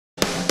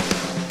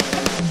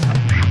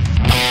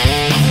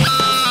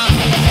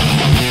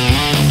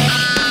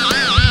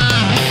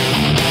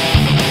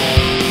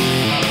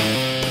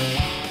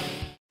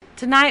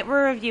Tonight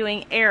we're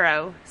reviewing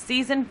Arrow,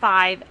 Season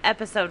 5,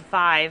 Episode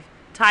 5,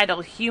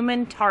 titled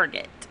Human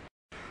Target.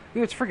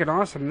 It's freaking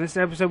awesome. In this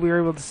episode, we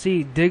were able to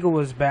see Diggle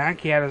was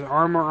back. He had his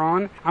armor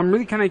on. I'm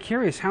really kind of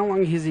curious, how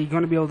long is he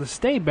going to be able to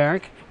stay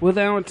back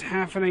without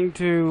having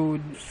to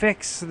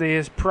fix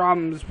his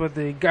problems with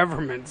the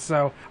government?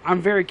 So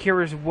I'm very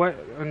curious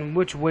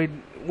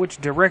which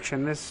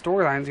direction this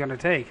storyline is going to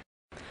take.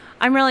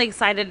 I'm really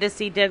excited to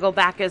see Diggle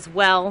back as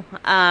well.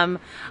 I'm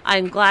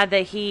glad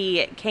that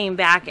he came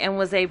back and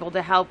was able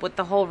to help with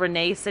the whole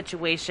Renee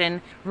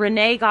situation.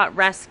 Renee got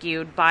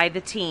rescued by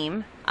the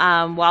team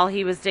while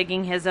he was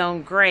digging his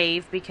own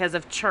grave because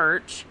of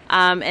Church.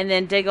 And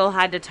then Diggle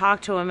had to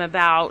talk to him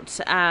about,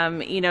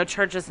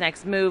 Church's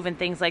next move and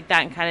things like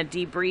that and kind of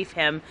debrief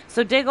him.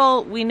 So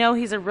Diggle, we know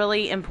he's a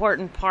really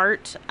important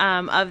part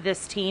of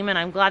this team, and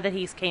I'm glad that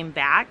he's came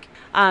back.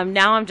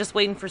 Now I'm just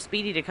waiting for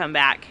Speedy to come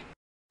back.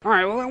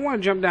 Alright, well, I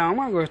want to jump down. I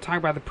want to go talk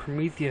about the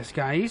Prometheus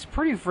guy. He's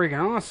pretty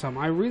freaking awesome.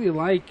 I really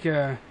like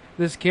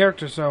this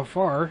character so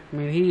far. I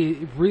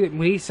mean, when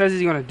he says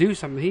he's going to do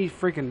something, he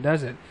freaking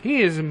does it.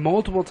 He has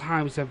multiple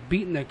times have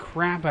beaten the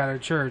crap out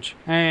of Church,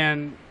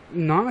 and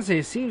honestly,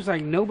 it seems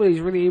like nobody's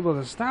really able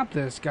to stop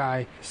this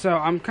guy. So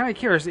I'm kind of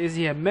curious, is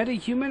he a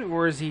meta-human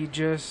or is he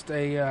just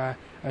a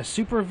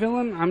super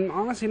villain? I'm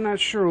honestly not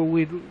sure.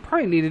 We'd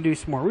probably need to do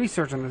some more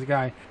research on this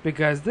guy,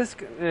 because this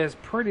is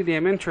pretty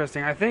damn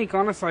interesting. I think,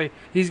 honestly,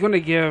 he's going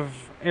to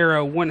give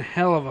Arrow one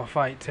hell of a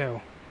fight,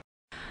 too.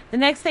 The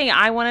next thing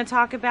I want to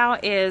talk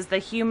about is the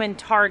Human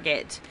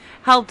Target.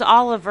 Helped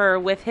Oliver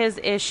with his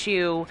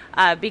issue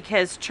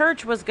because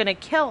Church was going to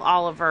kill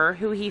Oliver,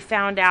 who he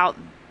found out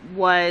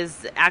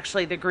was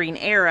actually the Green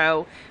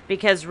Arrow,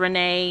 because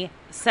Renee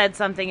said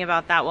something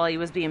about that while he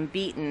was being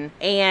beaten.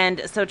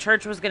 And so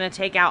Church was going to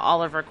take out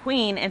Oliver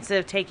Queen instead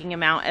of taking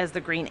him out as the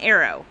Green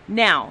Arrow.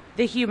 Now,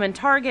 the Human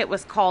Target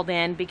was called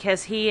in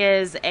because he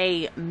is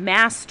a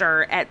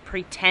master at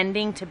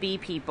pretending to be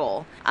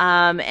people.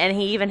 And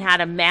he even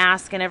had a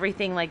mask and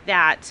everything like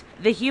that.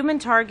 The Human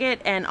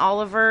Target and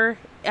Oliver,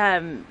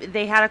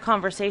 they had a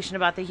conversation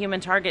about the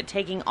Human Target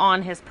taking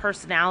on his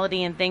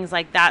personality and things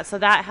like that. So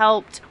that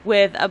helped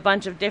with a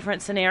bunch of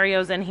different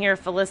scenarios in here.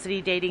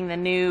 Felicity dating the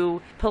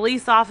new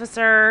police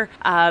officer.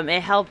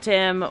 It helped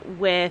him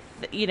with,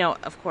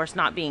 of course,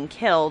 not being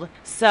killed.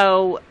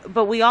 So,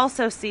 but we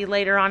also see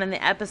later on in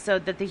the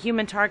episode that the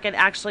Human Target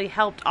actually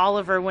helped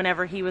Oliver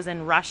whenever he was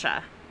in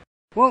Russia.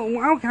 Well,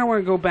 I kind of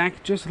want to go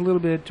back just a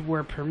little bit to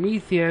where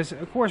Prometheus,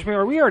 of course, we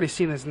already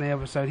seen this in the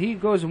episode. He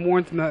goes and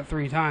warns him that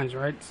 3 times,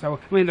 right? So,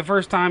 I mean, the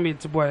first time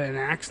it's, an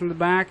axe in the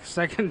back.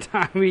 Second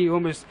time he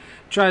almost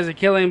tries to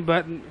kill him,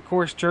 but, of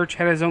course, Church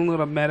had his own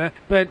little meta.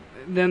 But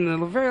then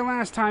the very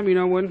last time,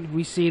 when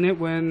we seen it,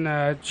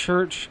 when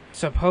Church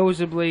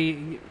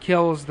supposedly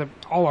kills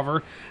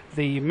Oliver,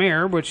 the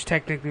mayor, which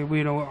technically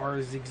we know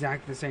is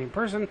exactly the same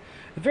person.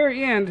 At the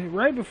very end,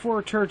 right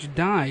before Church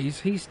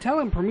dies, he's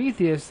telling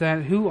Prometheus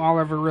that who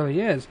Oliver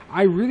really is.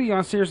 I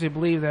really seriously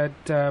believe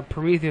that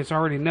Prometheus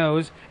already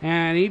knows,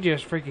 and he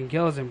just freaking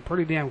kills him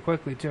pretty damn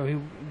quickly too. He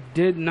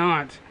did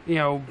not,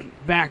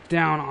 back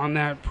down on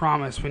that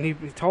promise when he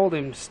told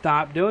him,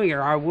 "Stop doing it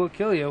or I will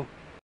kill you."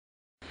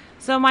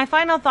 So my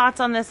final thoughts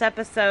on this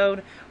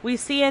episode, we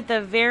see at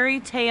the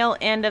very tail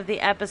end of the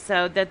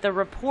episode that the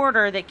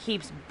reporter that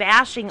keeps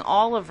bashing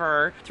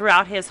Oliver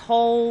throughout his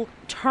whole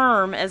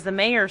term as the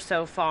mayor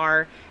so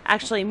far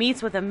actually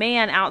meets with a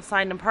man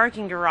outside in a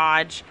parking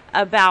garage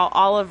about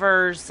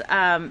Oliver's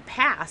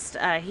past.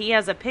 He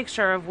has a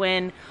picture of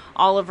when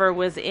Oliver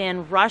was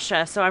in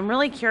Russia. So I'm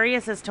really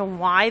curious as to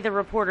why the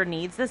reporter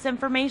needs this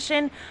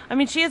information. I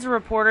mean, she is a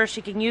reporter.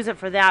 She can use it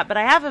for that. But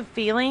I have a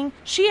feeling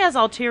she has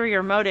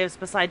ulterior motives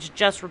besides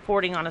just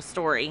reporting on a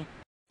story.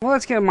 Well,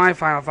 let's get my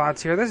final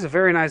thoughts here. This is a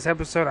very nice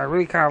episode. I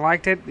really kind of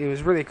liked it. It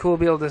was really cool to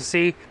be able to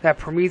see that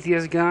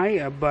Prometheus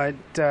guy, but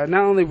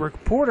not only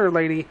reporter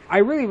lady, I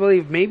really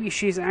believe maybe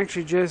she's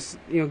actually just,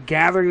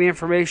 gathering the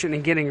information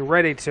and getting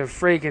ready to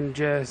freaking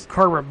just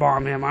carpet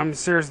bomb him. I'm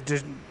serious,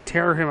 just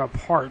tear him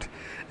apart.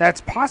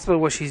 That's possibly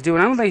what she's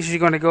doing. I don't think she's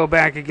going to go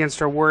back against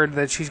her word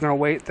that she's going to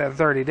wait the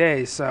 30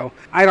 days. So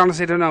I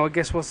honestly don't know. I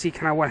guess we'll see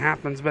kind of what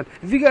happens. But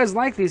if you guys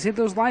like these, hit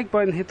those like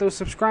button, hit those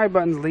subscribe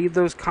buttons, leave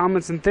those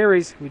comments and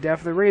theories. We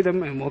definitely read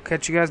them, and we'll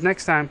catch you guys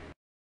next time.